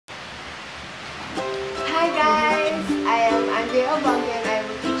Hi guys! I am Andrea B and I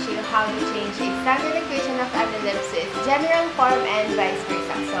will teach you how to change a standard equation of an ellipse to its general form and vice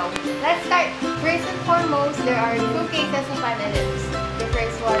versa. So, let's start! First and foremost, there are two cases of an ellipse. The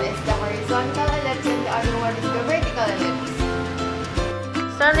first one is the horizontal ellipse and the other one is the vertical ellipse.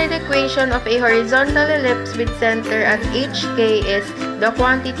 Standard equation of a horizontal ellipse with center at hk is the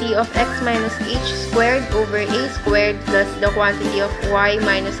quantity of x minus h squared over a squared plus the quantity of y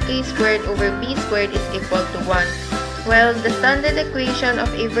minus k squared over b squared is equal to 1. While the standard equation of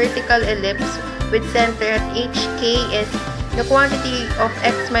a vertical ellipse with center at hk is the quantity of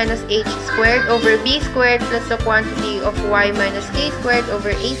x minus h squared over b squared plus the quantity of y minus k squared over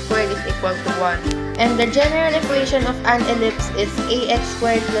a squared is equal to 1. And the general equation of an ellipse is ax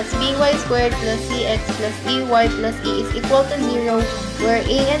squared plus by squared plus cx plus dy plus e is equal to 0, where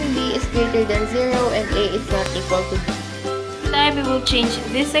a and b is greater than 0 and a is not equal to b. This time we will change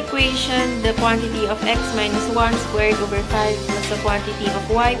this equation, the quantity of x minus 1 squared over 5 plus the quantity of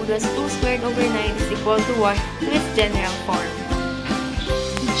y plus 2 squared over 9 is equal to 1 to its general form.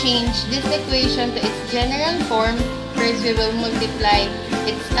 To change this equation to its general form, first we will multiply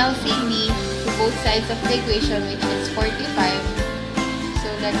its LCV to both sides of the equation, which is 45. So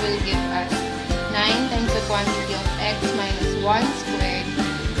that will give us 9 times the quantity of x minus 1 squared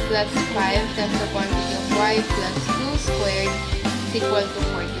plus 5 times the quantity of y plus 2 squared is equal to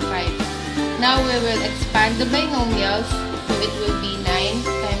 45. Now we will expand the binomials, so it will be 9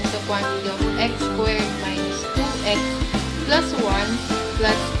 times the quantity of x squared minus 2x plus 1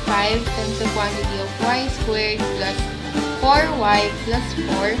 plus 5 times the quantity of y squared plus 4y plus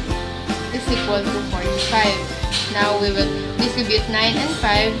 4 is equal to 45. Now we will distribute 9 and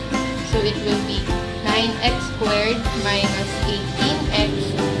 5, so it will be 9x squared minus 18x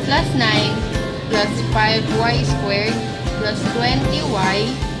plus 9 plus 5y squared plus 20y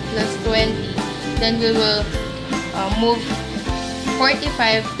plus 20. Then we will move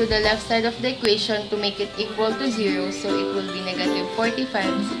 45 to the left side of the equation to make it equal to 0, so it will be negative 45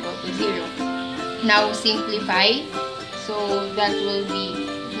 is equal to 0. Now simplify, so that will be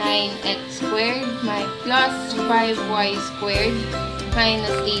 9x squared plus 5y squared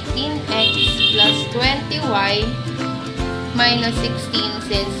minus 18x plus 20y minus 16,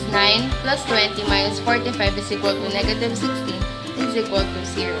 since 9 plus 20 minus 45 is equal to negative 16 is equal to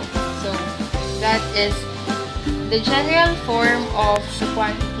 0. So that is the general form of the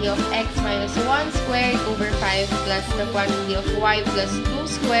quantity of x minus 1 squared over 5 plus the quantity of y plus 2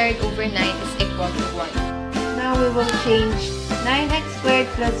 squared over 9 is equal to 1. Now we will change 9x squared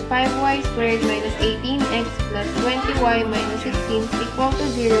plus 5y squared minus 18x plus 20y minus 16 is equal to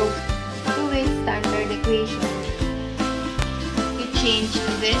 0 to its standard equation. To change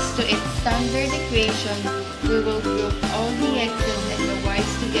this to its standard equation, we will group all the x's and the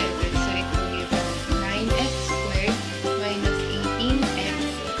y's together, so it will give us 9x squared minus 18x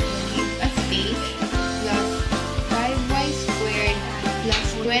will give a space plus 5y squared plus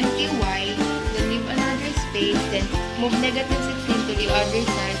 20y will leave another space, then move negative 16 to the other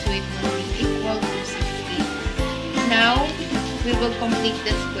side, so it will be equal to 16. Now, we will complete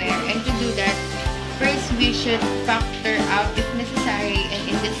the square, and to do that, first we should factor out if necessary, and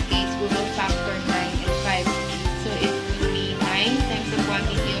in this case, we will factor 9 and 5. So it will be 9 times the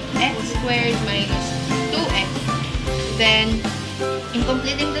quantity of x squared minus 2x. Then, in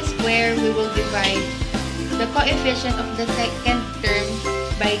completing the square, we will divide the coefficient of the second term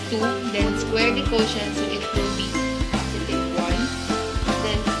by 2, then square the quotient, so it will be positive 1.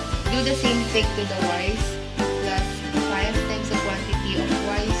 Then do the same thing to the y's, plus 5 times the quantity of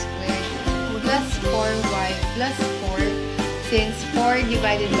y squared plus 4y plus 4, since 4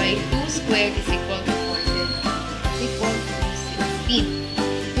 divided by 2 squared is equal to 4, then is equal to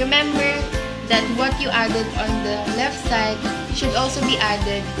 16. Remember that what you added on the left side should also be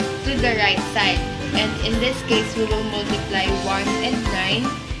added to the right side. And in this case, we will multiply 1 and 9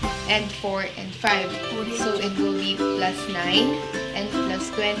 and 4 and 5. So it will be plus 9 and plus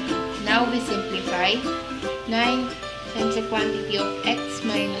 20. Now we simplify. 9 times the quantity of x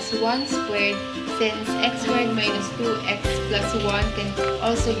minus 1 squared, since x squared minus 2x plus 1 can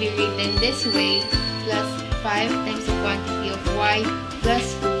also be written this way, plus 5 times the quantity of y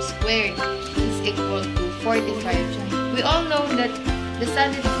plus 2 squared is equal to 45. We all know that the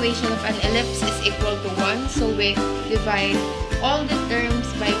standard equation of an ellipse is equal to 1, so we divide all the terms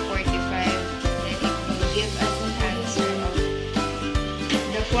by 45. Then it will give us an answer of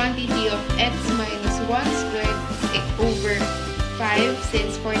the quantity of x minus 1 squared is over 5,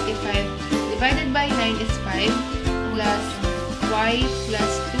 since 45 divided by 9 is 5, plus y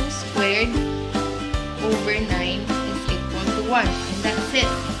plus 2 squared over 9 is equal to 1. And that's it.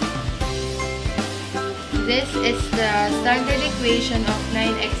 This is the standard equation of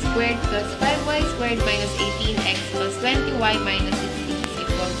 9x squared plus 5y squared minus 18x plus 20y minus 16 is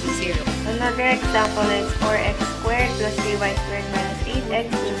equal to 0. Another example is 4x squared plus 3y squared minus 8x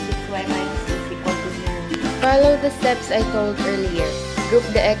plus 6y minus 2 is equal to 0. Follow the steps I told earlier. Group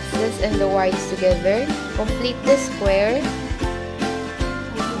the x's and the y's together. Complete the square.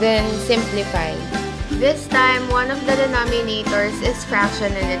 Then simplify. This time, one of the denominators is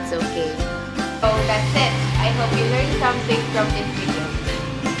fraction and it's okay. So that's it. I hope you learned something from this video.